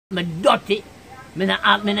Me dirty. Me not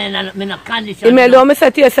condition. Emel, don't me say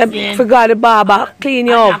to yourself, forgot the barber, clean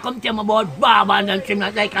you I up. come tell me about barber and then trim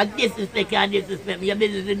like a disrespect and disrespect. Your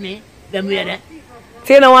business with me. Them way there.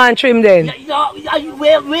 So you don't want to trim then?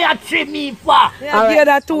 Where trim me for? Yeah, give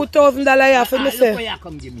that $2,000 here for me, Look say. where you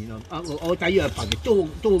come give me now. Out of your pocket.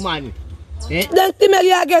 Two man. Eh? Then Emel,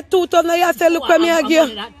 you get $2,000 here, say, look where me I give.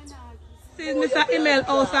 Since Mr. Emel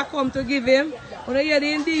also come to give him, when you hear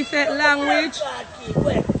the indecent language,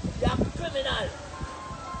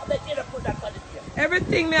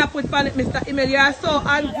 everything me I put on it, Mr. Emel, you are so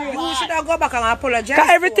angry. You should have go back and apologize. Because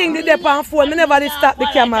everything did up on phone, me never did stop the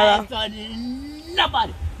camera.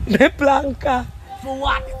 Nobody. Me Planka. For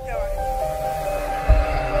what?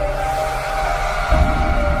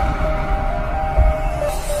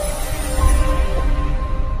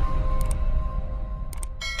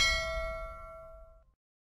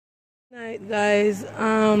 Night guys,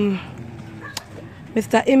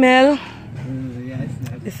 Mr. Emel.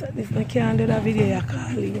 This I can't do that video you're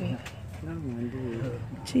calling.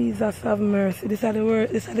 Jesus have mercy. This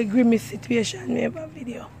is the grimmest situation me ever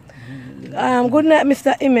video. Good night,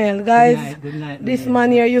 Mr. Emel, guys. Good night, this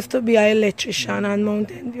man here used to be an electrician on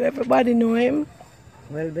Mountain View. Everybody know him?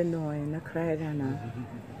 Well be knowing, I cried Donna.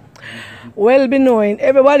 Well be knowing.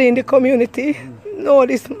 Everybody in the community know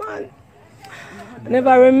this man. I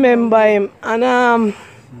never remember him. And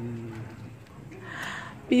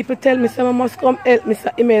people tell me someone must come help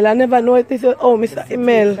Mr. Emel. I never know it is Mr.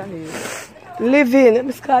 Emel living.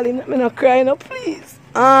 I'm calling, I'm not crying up, please.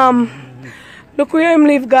 Look where him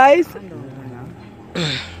live, guys.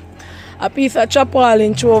 A piece of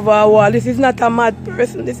chapal through over a wall. This is not a mad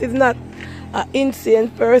person. This is not an insane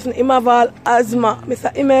person. Him have all asthma. Mr.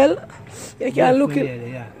 Emel, you can look it.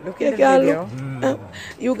 You can look.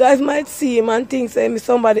 You guys might see him and think say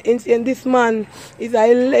somebody insane. This man is an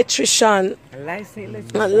electrician.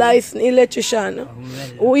 A licensed electrician.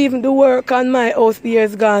 Who even do work on my house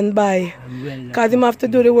years gone by. Because him have to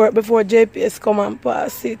do the work before JPS come and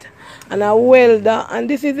pass it. And a welder. And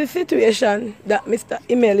this is the situation that Mr.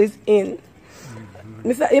 Emel is in.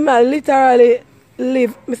 Mr. Emel literally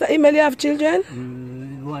live. Mr. Emel, you have children?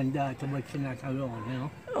 One daughter, but she's not alone, you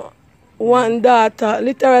know. One daughter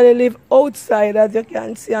literally live outside, as you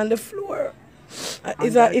can see on the floor.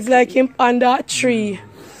 It's like him under a tree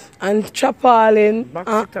and chapaling.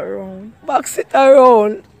 Box it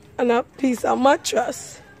around and a piece of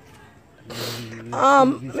mattress.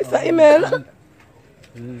 Mr. Emel.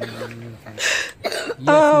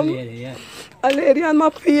 A lady on my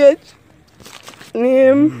page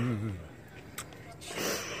named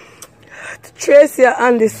Tracy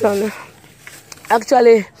Anderson.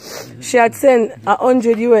 Actually, she had sent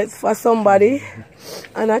 $100 for somebody,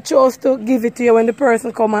 and I chose to give it to you when the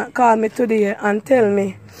person come and call me today and tell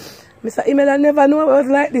me, Mr. Emel, I never knew I was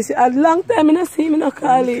like this. A long time I don't see him, not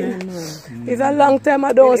call him. It's a long time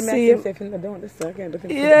I don't see him.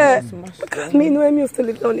 Yeah, because me know him used to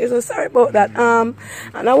live down here, so sorry about that. And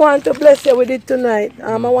I want to bless you with it tonight.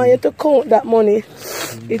 I want you to count that money.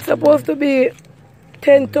 It's supposed to be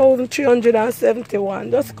 10,371.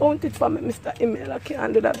 Just count it for me, Mr. Emel. I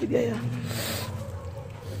can't do that video here.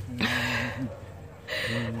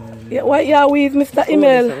 Yeah, what you are with, Mr.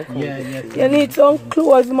 Emel? Yeah. You need some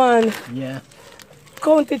clothes, man. Yeah.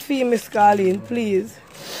 Count it for you, Miss Colleen, please.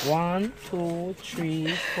 1, 2, 3,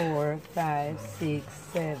 4, 5, 6,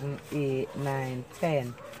 7, 8, 9,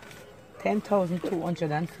 10.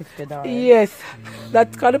 $10,250. Yes.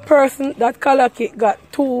 That the person that collect it got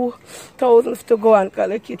 2,000 to go and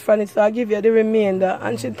collect it from it, so I give you the remainder.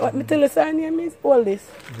 And she, what me tell you, her name is all this.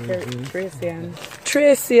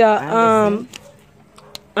 Tracy.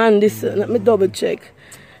 And this, let me double check.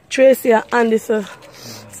 Tracy and this,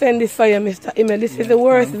 send this for you, Mr. Emel. This is the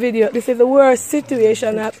worst video. This is the worst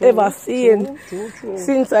situation I've ever seen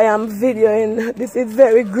since I am videoing. This is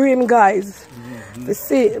very grim, guys. You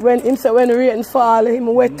see, when rain fall,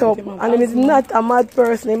 him wet up, and him is not a mad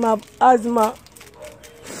person. Him have asthma.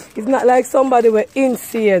 It's not like somebody were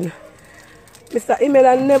insane. Mr. Emel,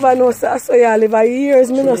 I never know, so I saw you live for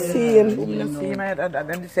years. Me not see him. Me not see him.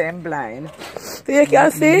 I'm the same blind. So you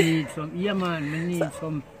can see. Yeah, man. I need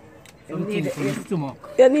some. Something for my stomach.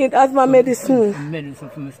 You need asthma medicine. Medicine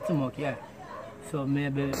for my stomach, yeah. So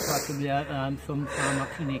maybe possibly some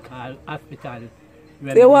clinic or hospital.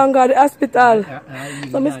 They want to go to the hospital.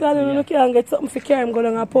 So Mr. Allen, you can get something for care him go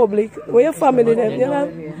down in public. Where your family them? You know?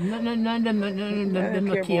 No, them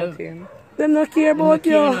not care. Them not care about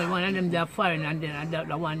you. One of them they're foreign and then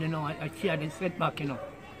the one, you know, she had a setback, you know.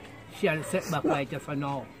 She had a setback right here for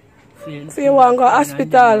now. So you want to go to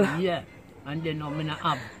hospital? Yeah. And then I'm not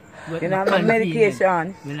have. You know,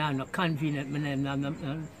 medication. I'm not convenient.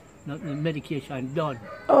 Not the medication done.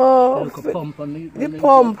 Oh, The pump on me. the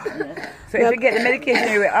pump. So if you get the medication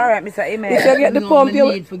anyway, alright, Mr. Emel. If you get the pump,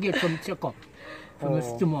 you need to get from check-up. From the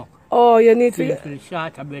stomach. Oh, you need to get the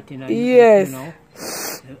short of breath in. Yes. You know.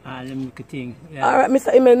 Them thing. Yeah. Alright,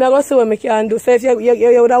 Mr. Emel, now go see what I can do. So if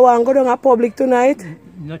you would have want to go down a public tonight?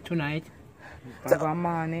 Not tonight. Tomorrow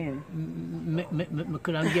morning. I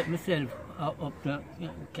couldn't get myself up to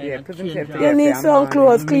you need some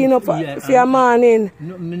clothes clean up for your morning.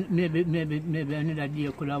 No, maybe another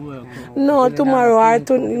day could have worked. No, tomorrow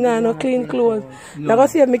no clean clothes. Now go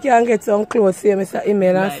see if I can get some clothes here, Mr.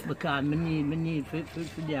 Emel. Right, because I need for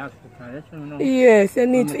the hospital. Yes, you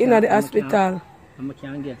need in the hospital. I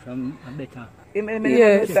can get from a better.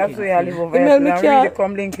 Yes. That's where I live over Emel, me here. can't. Really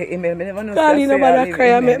come link it. Emel, me never know. Can't you nobody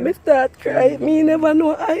cry? Make me start cry. Me never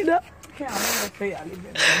know either. Guys,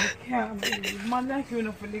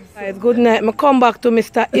 good night. I come back to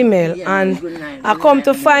Mr. Emel and I come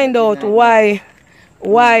to find out why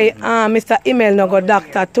Mr. Emel no go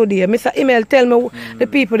doctor today. Mr. Emel, tell me the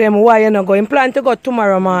people them why you no go. You plan to go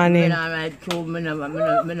tomorrow morning. I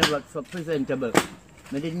never so presentable.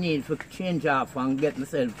 I didn't need to change off and get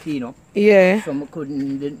myself clean up. Yeah. So I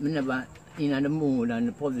couldn't, never in the mood and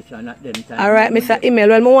the position at them time. Alright, Mr. Emel,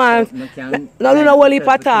 well, I want, no do no only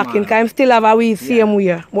for talking, because I still have a wee same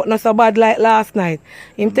way, but not so bad like last night.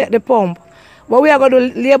 Him take the pump. But we are going to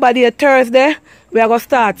Labor Day Thursday, we are going to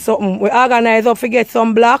start something. We organize up to get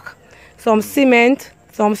some block, some cement,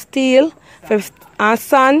 some steel, and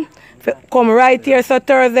sand. Come right here so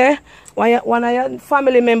Thursday. One of your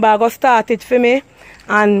family members go start it for me.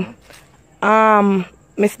 And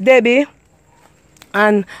Miss Debbie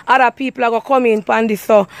and other people are going to come in on this.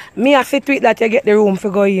 So me I sit with that you get the room for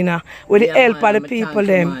go in with the help of the people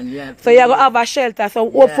them. So you're going to have a shelter. So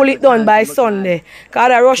hopefully it's done by Sunday. Because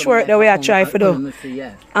the rush work the way I try to do.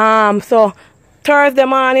 So Thursday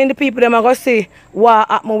morning the people them are going to see what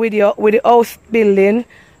happened with the house building.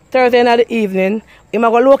 Thursday in the evening we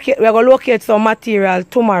are going to locate some material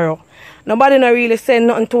tomorrow. Nobody not really send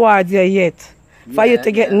nothing towards you yet. For you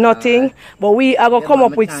to get nothing, but we are going to come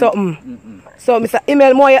up with something. So, Mr.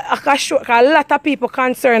 Emel, a lot of people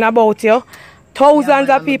concerned about you. Thousands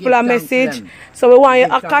of people are message. So, we want you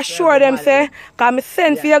to assure them, say, because I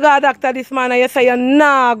send for your doctor this man and you say you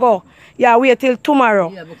nah go. Yeah, wait till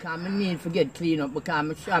tomorrow. Yeah, because I need to get clean up because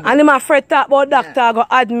I'm shabby. And I'm afraid talk about doctor go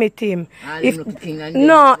admit him.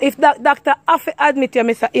 If that doctor have to admit you,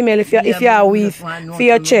 Mr. Emel, if you are weak for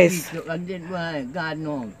your chest. God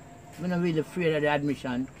knows. I'm not really afraid of the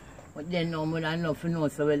admission. But then now I know to know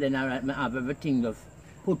so well then I have everything just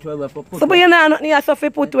put where for put. So but you know nothing you have to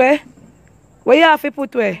put where? Where you have to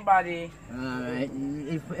put where? Somebody. Alright.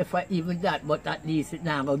 If I even that, but at least it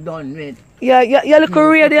now done with. Yeah, you look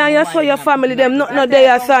ready and you saw your family them not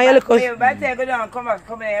there, you saw you look.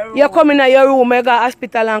 You come in your room, you go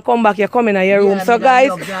hospital and come back, you come in your room. So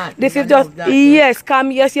guys, this is just yes,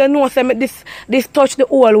 come yes, you know this touch the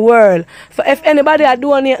whole world. So if anybody are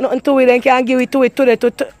doing nothing to it, then can give it to it today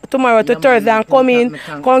to tomorrow to Thursday and come in,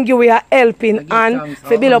 come give you a helping and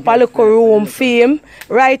to build up a little room for him.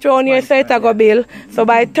 Right around here so it go build. So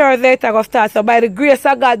by Thursday it go start. So by the grace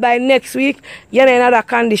of God by next week, you're in another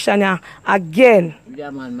condition again. Yeah,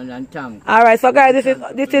 man, alright, so guys, this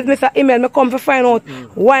is Mr. Emel. I come to find out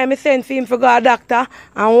why I send for him for go a doctor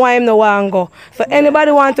and why him no want to go. So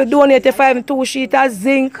anybody want to donate a 5 sheet of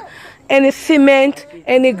zinc, any cement,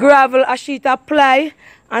 any gravel, a sheet of ply,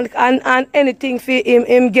 and anything for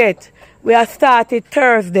him get. We are started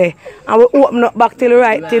Thursday and we open up back till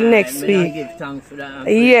next week.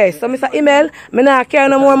 Yes, so Mr. Emel, I not carry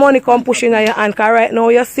no more money come pushing on your hand because right now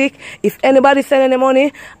you're sick. If anybody send any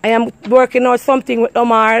money, I am working out something with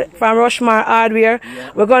Omar from Rushmore Hardware.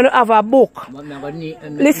 We're going to have a book.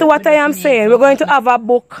 Listen what I am saying. We're going to have a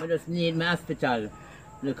book. I just need my hospital.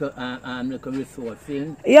 Look a resource.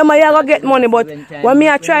 Yeah, man, you going to get money, but what me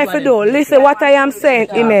I try to do, listen what I am saying,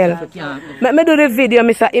 Emel. Let me do the video,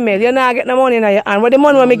 Mr. Emel. You not get no money in your hand. What the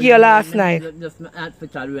money I give you last night? Just my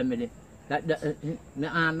hospital remedy.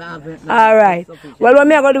 Alright. Well, what I'm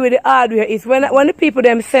going to do with the hardware is when the people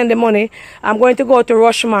them send the money, I'm going to go to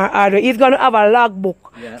Rushmore Hardware. He's going to have a logbook.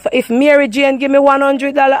 Yeah. So if Mary Jane give me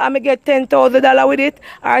 $100, I'm going to get $10,000 with it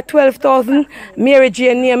or $12,000. Mary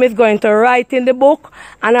Jane name is going to write in the book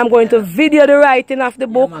and I'm going to video the writing of the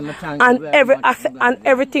book and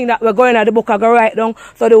everything that we're going at the book I go write down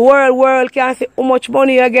so the world can see how much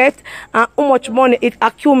money you get and how much money it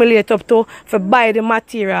accumulates up to for buy the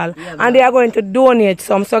material. Yeah, and they are going to donate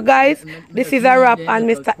some. So guys, this is a wrap on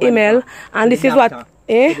Mr. Emel and this is what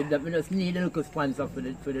Eh? We just need a little sponsor for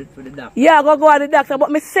the doctor. Yeah, go at the doctor,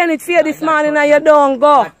 but me send it for you this morning and you don't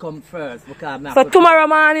go. That come first. Because So tomorrow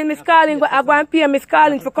morning, Miss Carlin, I go and pay Miss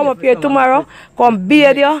Carlin to come up here tomorrow, come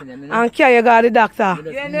bathe you and carry you to the doctor.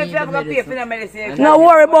 You know if you have to pay for the medicine. No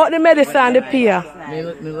worry about the medicine, the pay.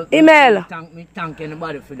 Emel. Thank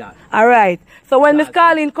anybody for that. Alright. So when Miss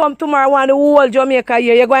Carlin come tomorrow, I want the whole Jamaica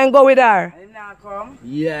here, you going to go with her?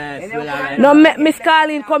 Yes, well, alright. No, Miss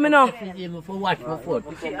Carlin coming up. Even for watch my foot.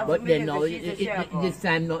 But then now, this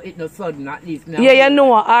time, no, it's not sudden, at least now. Yeah, you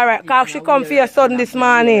know. Alright, because she come for your son this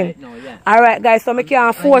morning. Alright, guys, so I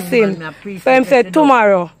can't force him. So him said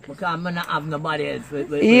tomorrow. Because I'm not have nobody else.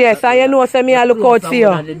 Yes, and you know, so me I look out for you.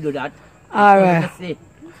 Alright.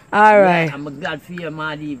 Alright. I'm glad for your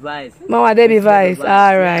my device. Mama, Debbie Vice.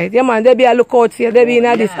 Alright. Yeah, man, Debbie, I look out for you. Debbie in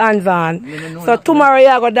this hands on. So tomorrow,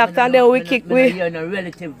 you go doctor and then we kick. You're in a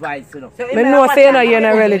relative vice, you know. I know, say you're in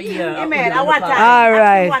a relative. Emel, at what time?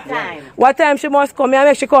 Alright. What time? What time she must come? I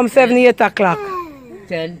make she come 7, 8 o'clock.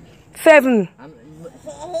 10. 7.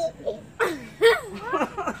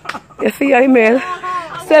 You see your email?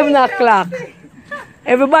 7 o'clock.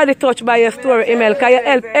 Everybody touched by your story, Emel, because you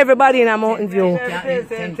help everybody in a Mountain View.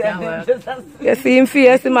 You see him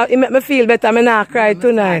face, he make me feel better, I not cry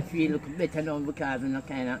tonight. I feel better now because I'm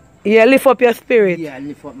kind of... Yeah, lift up your spirit. Yeah,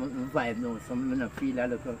 lift up my vibe now, so I'm not feel a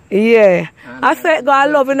little... Yeah. I say God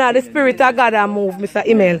love you now, the spirit of God and move, Mr.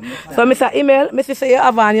 Emel. So, Mr. Emel, Mr. say you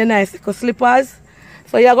have on your nice little slippers.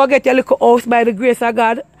 So you're going to get your little house by the grace of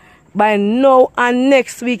God. By now and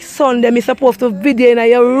next week, Sunday, I'm supposed to video in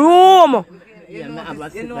your room. Yeah,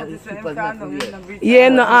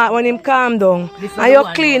 no, when him calm down. And you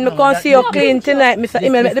clean, I can see you clean tonight, Mr.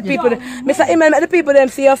 Emel. Make the people, Mr. Emel, make the people them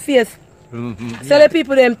see your face. Tell the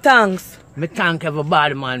people them thanks. Me thank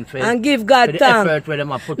everybody, man, for and give God the thanks. effort where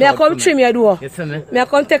them put me out I come trim your door. You see me? Me I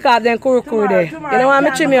come take off them kuru there. You know want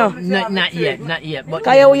me trim you? Not yet. But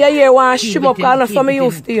because you hear one shim up because I'm so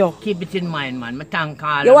used to you. Keep it in mind, man. Me thank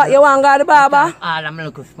all you want God the barber? All of my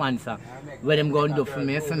local sponsor. What them going to do for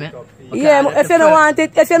me, you see me? Yeah, if you don't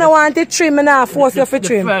want it trim, me not force you for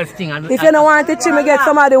trim. First thing if you don't want it trim, get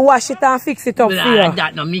somebody wash it and fix it up for you.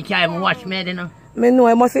 That no, me can't even wash me, you know. Me know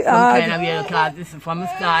I must kind of way because this is from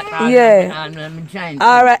the start. Yeah.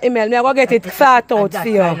 Alright, Emel, me I go get it sort out for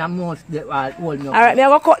you. Alright, me I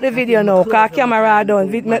go cut the video now because camera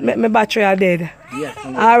done. My battery are dead. Yes.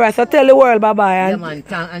 Alright, so tell the world bye bye. Yeah, man,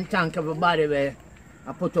 and thank everybody where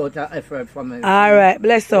I put out an effort for me. Alright,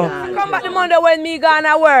 bless you. Come back the Monday when me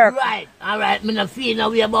gonna work. Right, alright, me not feel no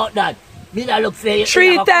way about that. Me that look say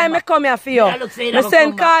 3 times I come here for you. I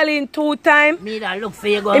send Carlin 2 times. Me that look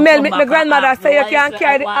say you go Emel, my grandmother say you can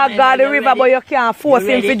carry the Aga the river, but you can't force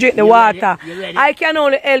him to drink the water. I can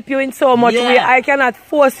only help you in so much way. I cannot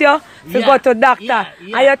force you to go to doctor. And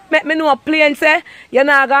you make me know plain say you're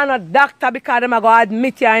not going to doctor because them are going to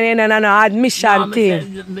admit you in an admission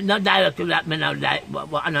thing. Not direct to that, me not direct, but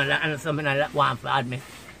I something I want to admit.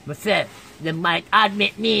 But say, they might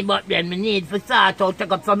admit me, but then me need for start out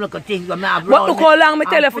take up some little things when I have but look how long me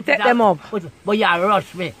tell you to take them up. But you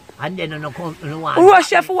rush me, and then you don't want.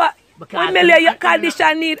 Rush you for what? When your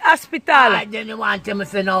condition need hospital. Then you want to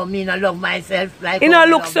say, no, me not love myself. Like you know,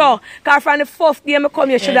 look so. Because from the first day I come,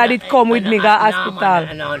 you should have did come with me to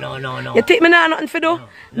hospital. No. You think me not nothing for do?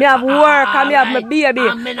 Me have work and me have my baby.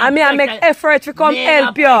 And me have make effort to come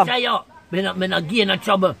help you. Me not gain no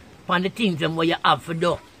trouble on the things where you have to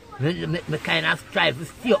do. Me kind of strive to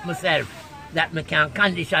stay up myself. That me can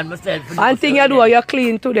condition myself. One thing you do, you're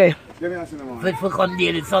clean today. For come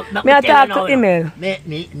daily. So, me I talk to Emel.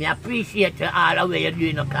 Me appreciate all the way you're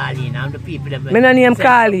doing the Carlin and the people that me no name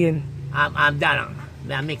Carlin. I'm Donna.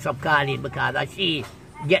 I mix up Carlin because she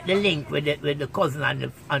get the link with the cousin and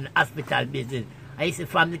the hospital business. I used to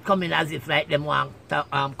from the coming as if like them want to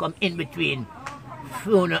come in between.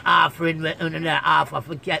 Phone offering half of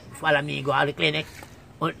forget follow me go to the clinic.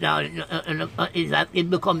 It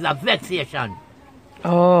becomes a vexation.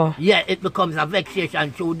 Oh. Yeah, it becomes a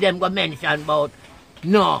vexation through them go mention about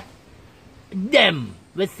no. Them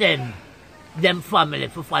we send them family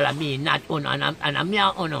for follow me, not uno and I'm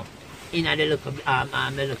here uno in the little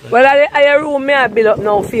well I room me I build up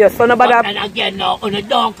now for you, so nobody and again now uno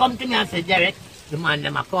don't come to me and say Derek, the man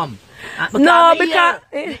them a come. No, because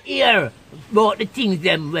the ear about the things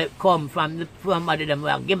them will come from somebody them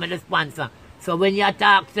will give me the sponsor. So when you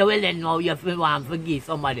talk, so well then now you want to forgive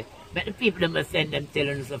somebody. But the people them send them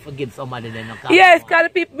telling us to forgive somebody then. Yes, because the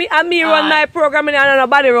people, me run my program and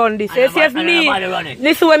nobody run this. You see if me,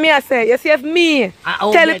 this is what me I say. You see if me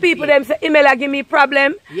tell the people them say, Emel give me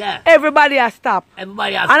problem, everybody has stop.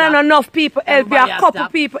 Everybody has stop. And not enough people help you, a couple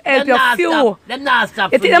people help you, few. Them not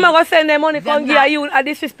stop. You think them going to send them money come give you and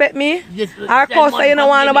disrespect me? Or cause you don't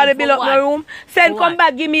want nobody build up no room? Send come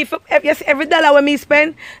back, give me, every dollar when me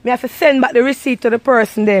spend, me have to send back the receipt to the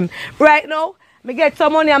person them. Right now, I get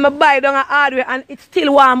some money and I buy down a hardware and it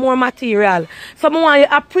still want more material. So I want you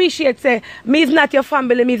to appreciate, say, me is not your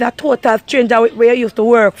family, me is a total stranger where you used to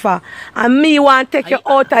work for. And me want to take you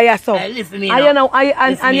out of your son. Listen me and now.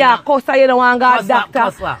 And you cuss and you don't want to go to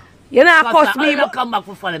doctor. You know cuss me. I come back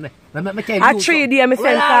for follow me. A 3 days I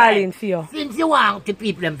send calling for you. Since you want the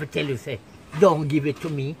people them to tell you, say, don't give it to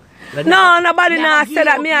me. No, nobody now said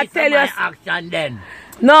that. Me I tell you. Action then.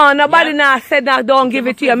 No, nobody now said that don't give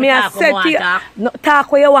it to you. Me I said to you, no,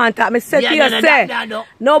 talk what you want talk. Me said to you, say,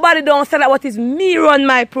 nobody don't say that what is me run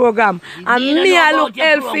my program. And me I look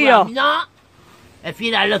help for you. No? If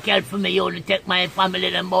you don't look help for me, you only take my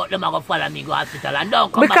family and both them are going to follow me go hospital and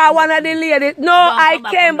don't come because back. Because one of the ladies, no, I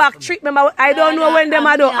came back treatment, but I don't know when them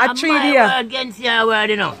are do. I 3 days. Against your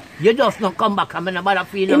word, you know. You just not come back. I'm not bother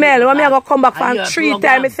feeling. Emel, when me go come back from 3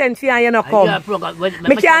 times, I send for you and you not come.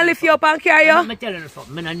 Me can't lift you up and carry you. I'm telling you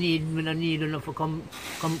something. I need enough to come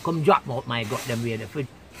drop out my gut them way. If you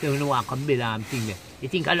don't want to come build and thing there. You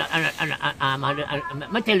think I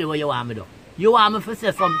tell you what you want me to do. You want me to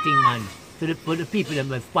say something, man. For the people that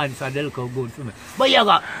will sponsor, they'll go good for me. But you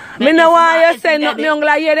got... Me no want you say nothing young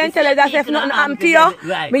like you then tell you that if nothing happen to you.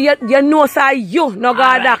 Right. Me you know say you no go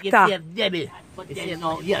doctor. Yes, Debbie. But then you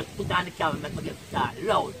know, yes, put on the camera, make me get start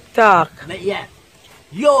loud. Talk. But yeah.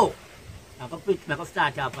 Yo! I can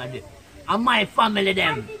start off on this. And my family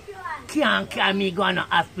them can't carry me go to the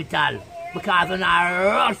hospital because when I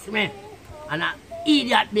rush me and I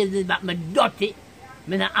idiot business but me dirty.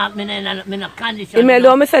 Me no condition. Emel,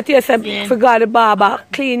 don't me say to you, say, forgot the barber,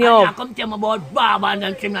 clean you up. I come tell me about barber and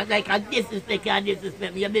them trim like I disrespect you and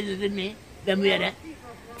disrespect me. Your business with me, them way there.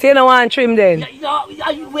 So you don't want to trim then?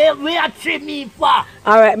 Where trim me for?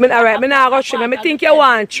 Alright, me now go trim. Me think you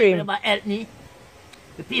want to trim. Help me.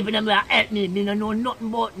 The people them will help me. Me no know nothing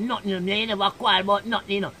about nothing. Me never quarrel about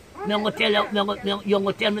nothing, you know. Me go tell you, you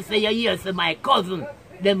go tell me say you hear say my cousin.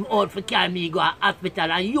 Them out for carry me go to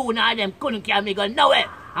hospital and you and them couldn't carry me go nowhere.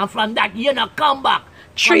 And from that you not come back.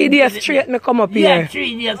 3 days straight me come up here. Yeah,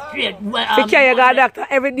 3 days straight. To carry you go to doctor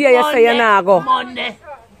every day you say you not go. Monday,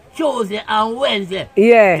 Tuesday and Wednesday.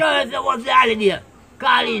 Yeah. Thursday was the holiday.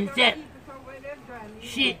 Colleen said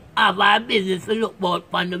she have her business to look about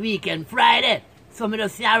on the weekend. Friday. So me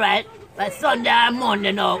just say alright. But Sunday and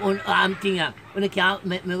Monday now I'm thinking when I can't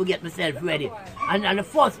me will get myself ready. And the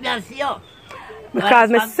first me I see you. Because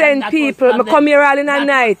me send people, me come here all in the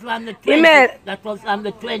night. That was on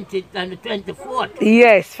the 20th and the 24th.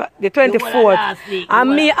 Yes, the 24th. And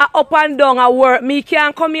me up and down at work. Me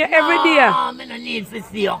can't come here every day. No, me no need to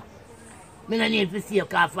see you. Me no need to see you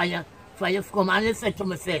because for you come and you say to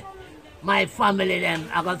me, say, my family them,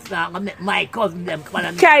 I got make my cousin them.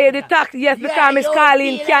 Carry the tax, yes, because Miss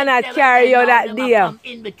Colleen cannot carry you that day. Come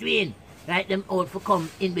in between. Right, them out for come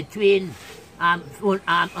in between. The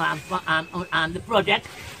project,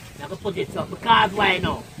 I can put it up because why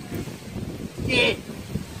now? See,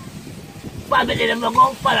 family them going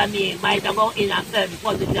to follow me, might go in a certain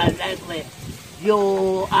position like where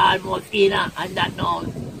you almost in and that now.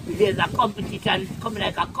 There's a competition, coming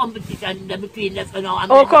like a competition between us and now.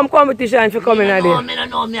 Oh, come competition for coming at it?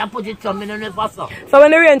 No, I put it up, I don't know so. So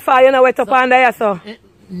when the rain fall, you know wet up under here, so?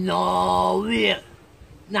 No, we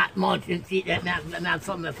not much in see that I have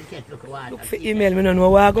something to catch look at. Look for Emel, I don't know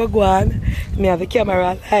where I go on. I have the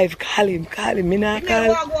camera live, call him, me not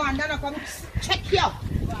call. Emel, go on, Donna, come check you.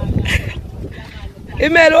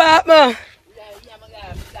 Emel, what happened?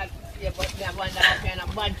 Yeah, but I want that kind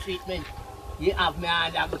of bad treatment. You have me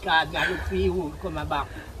on that because I look for you coming back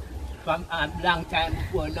from a long time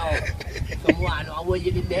before now. Someone know what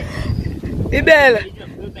you did there. Emel,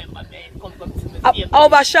 remember me, come to me.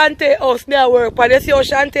 Over Shante house, me I work, but you see how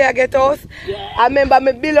Shante I get house? Yeah. I remember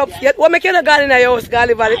me build up, what make you not go in your house,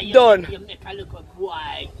 Gulliver, it's done. You make a little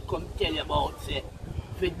boy come tell you about, say,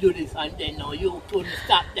 if you do this and then now you couldn't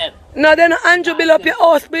stop them. No, then Andrew build up your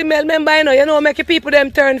house, Emel, remember, you know, make your people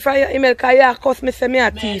them turn for you, Emel, because you cuss me, say me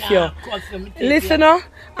a thief, you. Listen, no,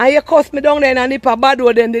 and you cuss me down there and nip a bad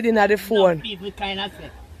word then did in the phone. No, people kind of say,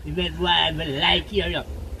 even why I will like you,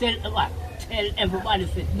 tell what? Tell everybody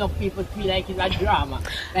say no people feel like it's a drama,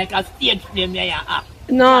 like a stage play me act.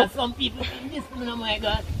 No. Some people listen, oh my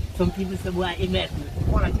God. some people say, boy, Emel,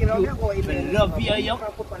 I love you,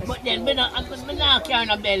 but then I not carry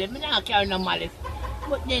no belly, I not carry no malice.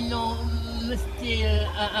 But then no, I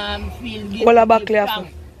still feel guilty. Well, back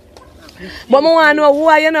left. But I want to know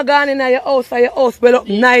why you're not going in your house or your house well up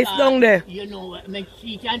nice down there. You know,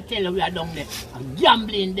 she can tell you we are down there.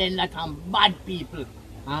 Gambling then that bad people.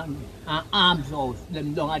 Arms house,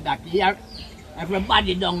 them down at that here.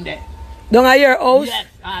 Everybody down there. Down at your house? Yes.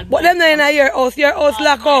 But them not in your house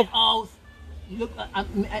lock up. House. Look,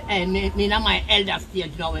 me and my elder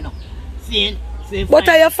stage now, you know. See, what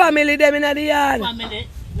are your family them in the yard? Family,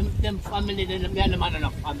 them family, me and the man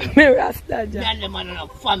enough family. Me Rasta, me and the man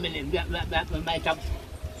enough family. We might have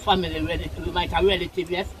family relative, we might have relative,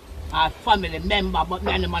 yes. Family member, but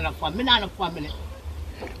me and the man enough family. Me not enough family.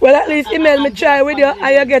 Well, at least Emel, me try with you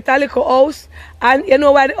and you get a little house. And you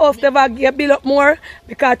know why the house never get built up more?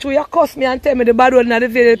 Because through your cuss me and tell me the bad one of the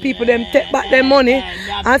village people, them take back their money.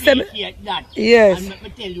 And say, that. Yes. And let me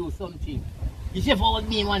tell you something. You see, if I was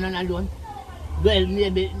me one and alone, well,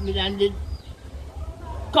 maybe me and the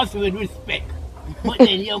cuss with respect. But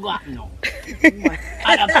then you got no.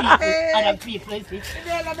 Other people, you see?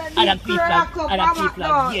 Other people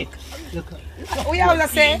are get. We all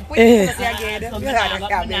say, we say again.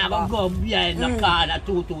 I never go behind the car that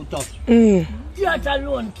too tough. Just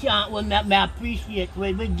alone can't, when I appreciate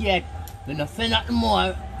when we get, when I say nothing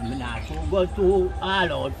more, I'm not to go too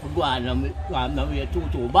all out for go on and way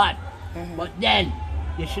too bad. But then,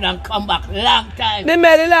 you shouldn't come back long time. The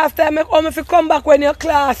last time I come, if you come back when you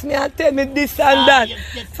class me and tell me this and that.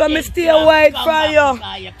 So I stay away from you.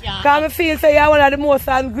 Because I feel say you're one of the most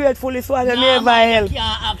ungratefulest ones you never help. You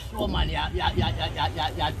can't ask someone, you're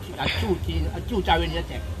tutoring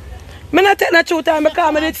yourself. I not take no tutor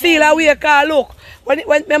because I did feel a way, because look.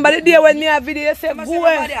 Remember the day when me have video, you say, go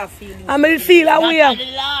away. I did feel a way.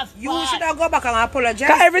 You should have go back and apologize.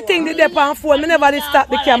 Because everything did up on phone, I never did stop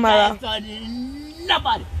the camera.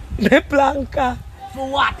 Nobody. The Planka. For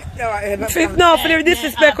what? No, for the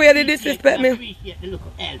disrespect, where you disrespect me. I appreciate the look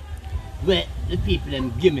of help where the people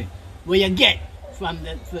them give me. Where you get from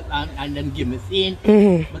them and them give me. Seeing?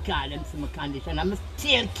 Because them see my condition. I'm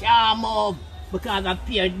still calm up because I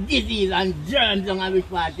fear disease and germs and which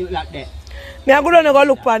part like that. Me I go down and go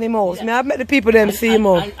look for him house. Me I make the people them see him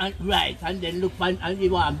out. Right, and then look for and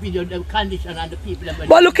you want video the condition and the people them.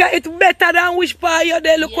 But look at it better than which part you're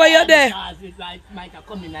there. Look where you're there. Because it might have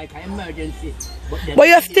come in like an emergency. But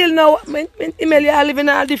you still know, Emel, you are living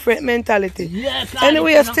a different mentality. Yes,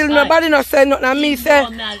 anyway, you still nobody not say nothing. And me say,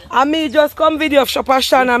 and me just come video shop a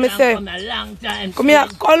Shan and me say, come here,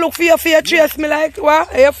 come look for your trace. Me like,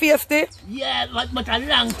 what? Are your face there? Yeah, but a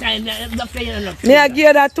long time. Me I give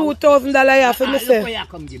you that $2,000 for me say. Look where you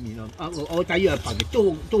come give me now. Out of your pocket,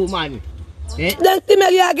 two money. Eh? Then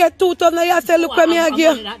Emel, you get $2,000. You say, look where me I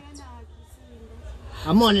give.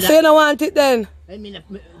 So you don't want it then? I mean,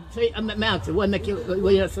 so I ask you, what make you,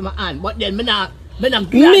 what you say my hand? But then, me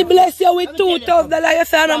bless you with $2,000. You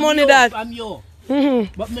say no money that. From you.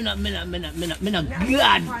 But me not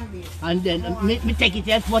glad. And then, me take it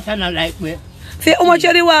as what I not like me. See how much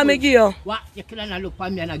you want me give you? What? You can't look for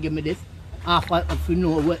me and give me this? Half if you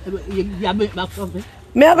know, you bring back something?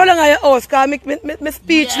 Me I go down at your house because me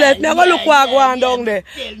speechless. Me I go look what I go on down there.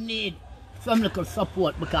 Still need some little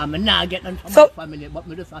support because I not get none from my family, but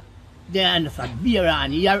me just they understand beer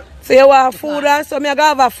and here. So you want food and so me I go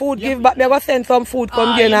have a food give back. Me I go send some food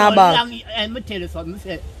come get in our bag. And me tell you something, me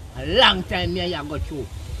say a long time me I go through.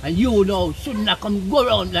 And you know shouldn't have come go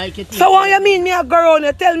around like it. So what you mean me I go around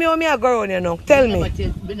you? Tell me how me I go around you now. Tell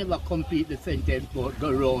me. We never complete the sentence about go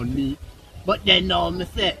around me. But then now me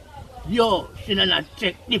say, yo, shouldn't not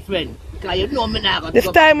check different. Because you know me not this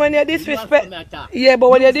time when you disrespect, yeah, but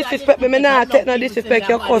when you disrespect me, me not take no disrespect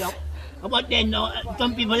your cuss. But then now,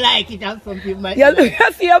 some people like it and some people might not.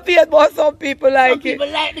 You see your face, but some people like it. Some people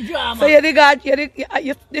like the drama. So you the God,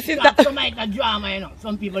 this is that. Some like the drama, you know.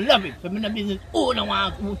 Some people love it. Some in the business, no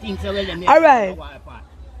one who thinks so well. Alright.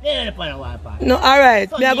 No,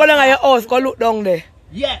 alright. Me I go down at your house, go look down there.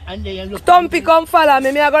 Yeah, and then you look. Stumpy come follow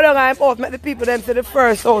me. Me I go down at him house, make the people them see the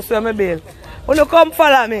first house where me build. When you come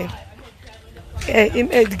follow me, hey, him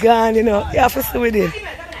head gone, you know. You have to see with him.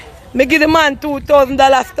 Me give the man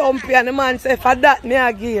 $2,000 Stumpy and the man say for that me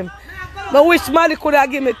I give him. But wish man could have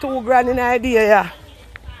given me $2,000 in idea, yeah.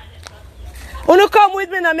 When you come with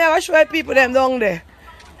me now, me I show you people them down there.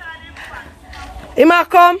 He might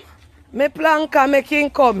come, me Planka make him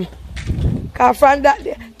come. Cause from that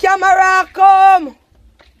day, camera come!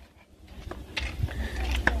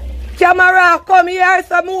 Camera come here,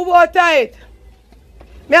 so move out tight.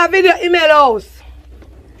 Me a video Emel house.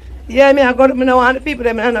 Yeah, me I got me no want the people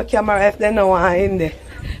them no camera if they no want in there.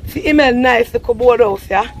 See, Emel nice, look at boardhouse,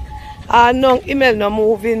 yeah? And no, Emel no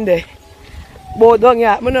move in there. But down here,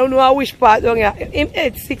 I don't know which part down here. Him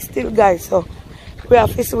 8-6 still, guys, so we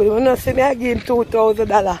have to see him. You know, see me, I give him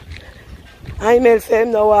 $2,000. And Emel say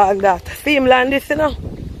him no want that. See him land this, you know?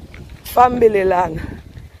 Family land.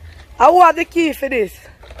 I want the key for this.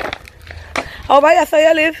 Over here, so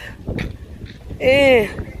you live?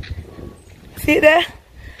 See there?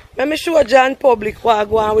 Let me show John Public what I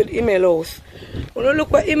go on with Emel house. When you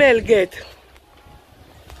look what Emel get.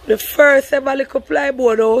 The first ever little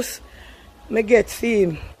plyboard house, I get for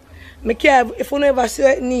him. I care if you never see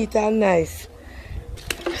it neat and nice.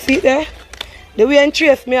 See there? The way and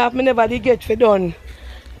trace me up, I never did get for done.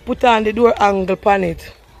 Put on the door angle on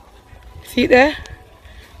it. See there?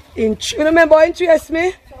 You remember how you trace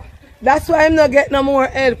me? That's why I'm not getting no more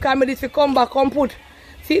help. Because I need to come back and put.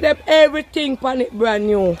 See them everything on it brand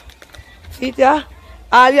new. See it there?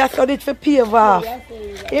 All you studied for pave off.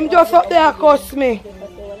 Him just up there cost me.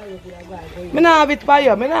 I don't have it for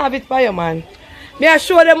you. I don't have it for you, man. I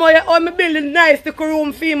show them how my building nice to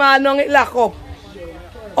room for him and it lock up.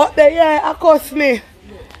 Up there, yeah, it cost me.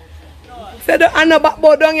 So I know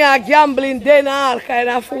about down here gambling, then all kind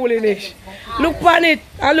of foolish. Look on it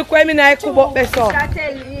and look where I come up there. So.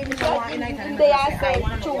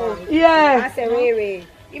 Yeah.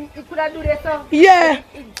 He could have do this, so yeah.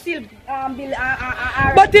 Still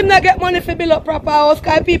but him not get money for build up proper house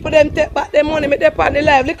because people them take back their money, make them on the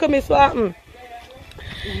live. Look at me so happen.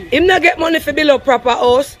 Him not get money for build up proper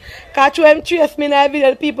house. Because him trace me in the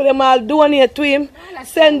video, the people them all donate to him,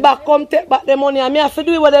 send back, come take back the money, and me have to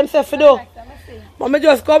do what them say for do. But I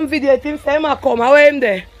just come video him, say him come, how him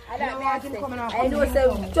there? I know,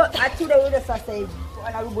 so I told her just say,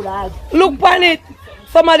 look on it.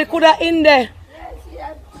 Somebody could have in there.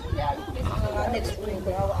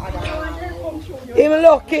 Him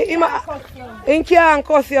lucky, him can't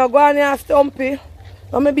cuss you, go on and stumpy.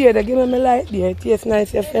 I'm a beard, give me my light there, it tastes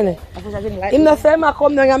nice, you feel it. Him not say I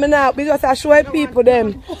come down and I'm not, because I show people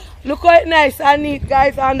them. Look how it's nice and neat,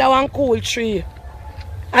 guys, under one cool tree.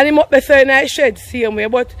 And him up there so in a shed same way,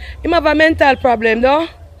 but him have a mental problem, though.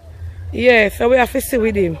 Yeah, so we have to see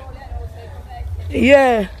with him.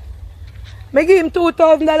 Yeah. I give him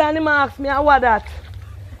 $2,000 and he asks me, what that?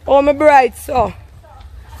 Oh, my bright, so.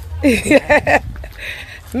 Yeah.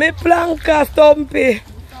 Me Planka stumpy.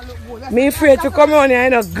 Me afraid to come on here, I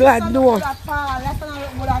know God no.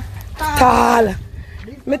 Tall.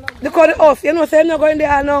 Me look at the house, you know, say I'm not going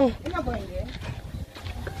there now.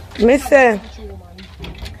 Me say,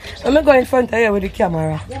 I'm going in front of here with the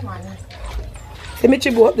camera. See me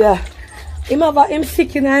chibu up there. Him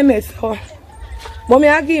sick in his mess, so. But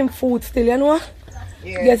I give him food still, you know?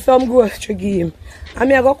 Yeah. Get some grocery give him.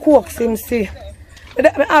 And I go coax him, see.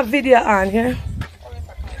 I have video on, yeah?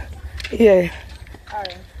 Yeah.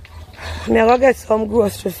 Alright. I go get some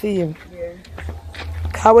grocery for him. Yeah.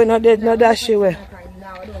 Because we not dead, no dashy way.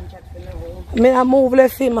 I move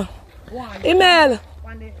less him. Emel.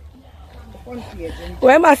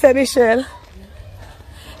 Where am I say, Michelle?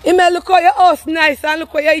 Emel, look how your house nice and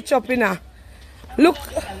look how you eat up in her. Look.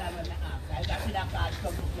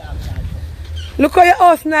 Look how your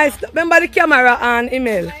house nice. Remember the camera on,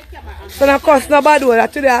 Emel. So no cost no bad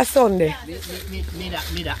word today is Sunday.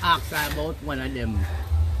 Me da ask about one of them.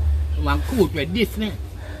 One coat with this man.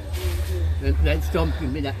 That's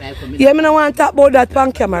something me that like for me. Yeah, me no want to talk about that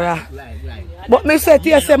on camera. Right. But me say to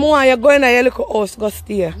you, say, more you go in your little house, go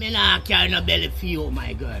stay. Me not carry no belly for you,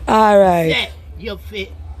 my girl. Alright. Say, you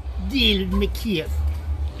fit deal with me case.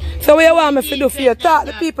 So what you want me to do for you? Talk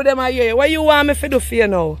to the people them are here. What you want me to do for you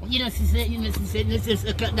now? You know, she said,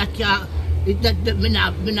 that car, me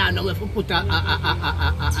not know if we put a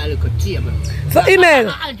little table. So,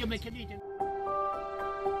 Emel.